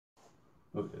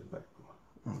Okay, back.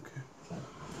 Okay.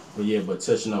 But yeah, but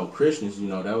touching on Christians, you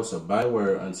know, that was a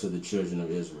byword unto the children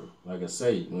of Israel. Like I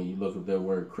say, when you look at that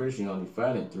word Christian, you only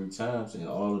find it 3 times in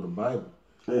all of the Bible.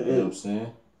 You know what I'm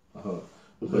saying?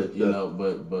 But you know,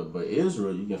 but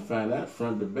Israel, you can find that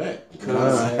front to back. You know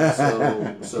what I'm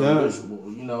saying? So which,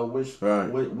 you know,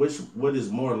 what is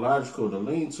more logical to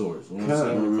lean towards? You know what I'm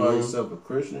saying? You call yourself a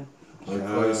Christian or you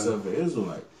call yourself an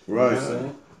Israelite? You know what I'm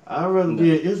saying? I'd rather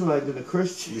be an Israelite than a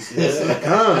Christian. You see that?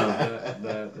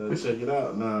 Check it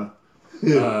out.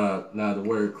 Now the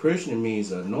word Christian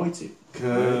means anointed.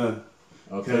 Right?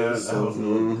 Okay, so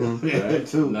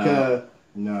right?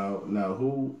 Now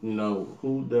who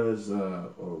does or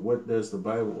what does the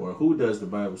Bible or who does the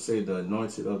Bible say the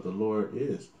anointed of the Lord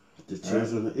is? The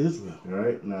children of Israel. All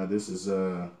right. Now this is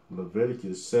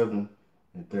Leviticus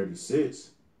 7:36.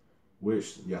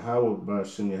 Which Yahweh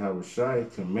Ba'ashem Yahweh Shai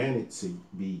commanded to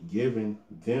be given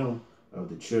them of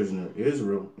the children of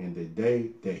Israel in the day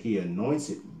that he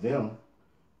anointed them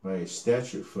by a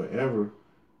statute forever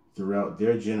throughout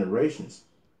their generations.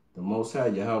 The Most High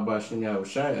Yahweh Ba'ashem Yahweh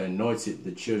Shai anointed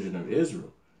the children of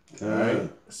Israel. All right.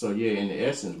 So yeah, in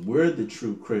essence, we're the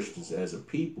true Christians as a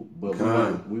people, but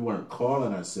we weren't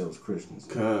calling ourselves Christians.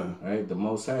 Right? The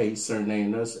Most High, he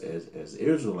surnamed us as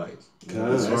Israelites.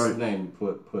 That's the name he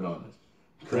put on us.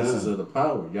 Princes of the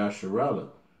power, Yasharallah.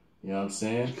 You know what I'm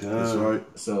saying? That's right.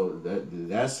 So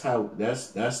that's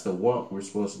the walk we're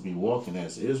supposed to be walking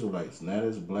as Israelites, not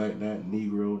as black, not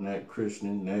Negro, not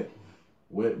Christian, not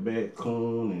wetback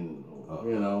coon, and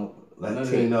you know.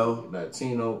 Latino,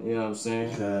 you know what I'm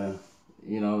saying?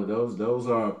 You know, those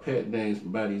are pet names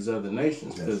by these other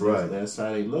nations because that's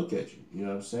how they look at you. You know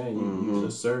what I'm saying? You're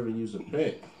a servant, you're a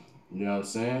pet. You know what I'm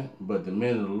saying? But the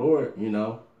men of the Lord, you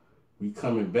know, we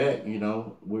coming back. You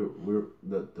know, we're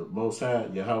the Most High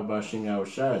Yahweh Ba'ashem Yahweh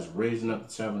Shai is raising up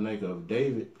the tabernacle of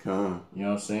David. You know what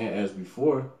I'm saying? As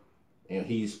before, and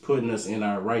he's putting us in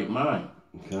our right mind.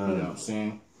 You know what I'm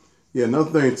saying? Yeah,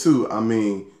 another thing too. I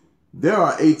mean, there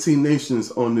are 18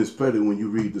 nations on this planet when you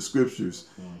read the scriptures.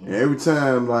 And every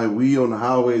time, like, we on the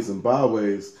highways and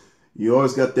byways, you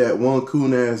always got that one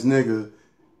coon-ass nigga.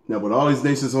 Now, with all these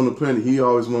nations on the planet, he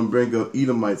always want to bring up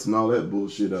Edomites and all that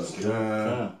bullshit up.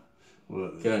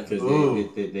 Because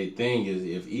they thing is,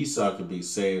 if Esau could be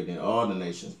saved, then all the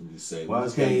nations can be saved. Why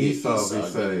can't Esau be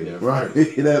saved? Right,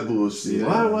 that bullshit.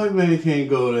 Why white man can't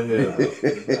go to hell?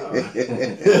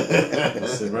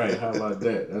 That's right. How about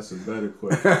that? That's a better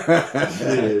question.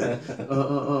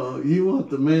 You want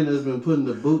the man that's been putting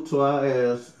the boot to our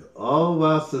ass all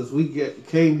while since we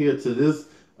came here to this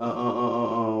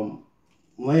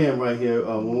land right here.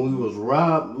 When we was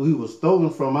robbed, we was stolen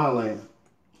from our land.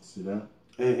 See that?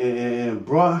 And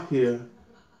brought here,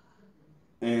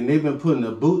 and they've been putting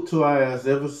a boot to our ass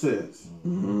ever since.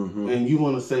 And you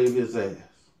want to save his ass?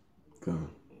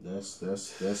 That's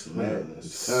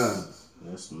madness.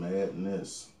 That's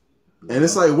madness. And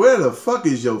it's like, where the fuck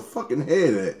is your fucking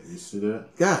head at? You see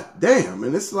that? God damn!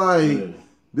 And it's like,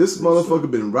 this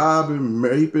motherfucker been robbing,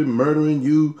 raping, murdering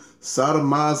you,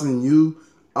 sodomizing you.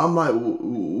 I'm like,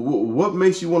 what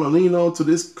makes you want to lean on to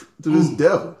this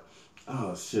devil?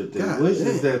 Oh shit! They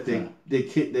wishes that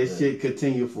that shit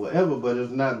continue forever, but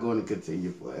it's not going to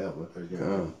continue forever.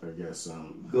 I got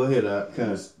some. Go ahead,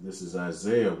 This is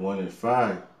Isaiah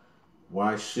 1:5.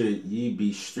 Why should ye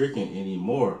be stricken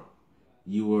anymore?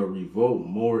 You will revolt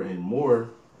more and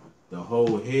more. The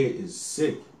whole head is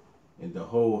sick, and the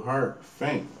whole heart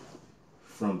faint.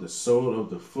 From the sole of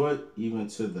the foot even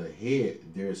to the head,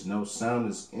 there is no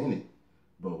soundness in it,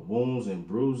 but wounds and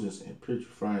bruises and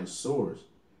putrefying sores.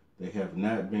 They have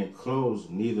not been closed,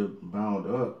 neither bound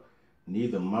up,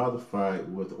 neither modified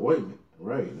with ointment.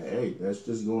 Right. Hey, that's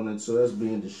just going into us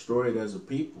being destroyed as a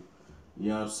people. You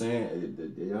know what I'm saying?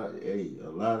 Hey,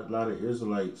 a lot of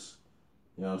Israelites,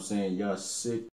 you know what I'm saying, y'all sick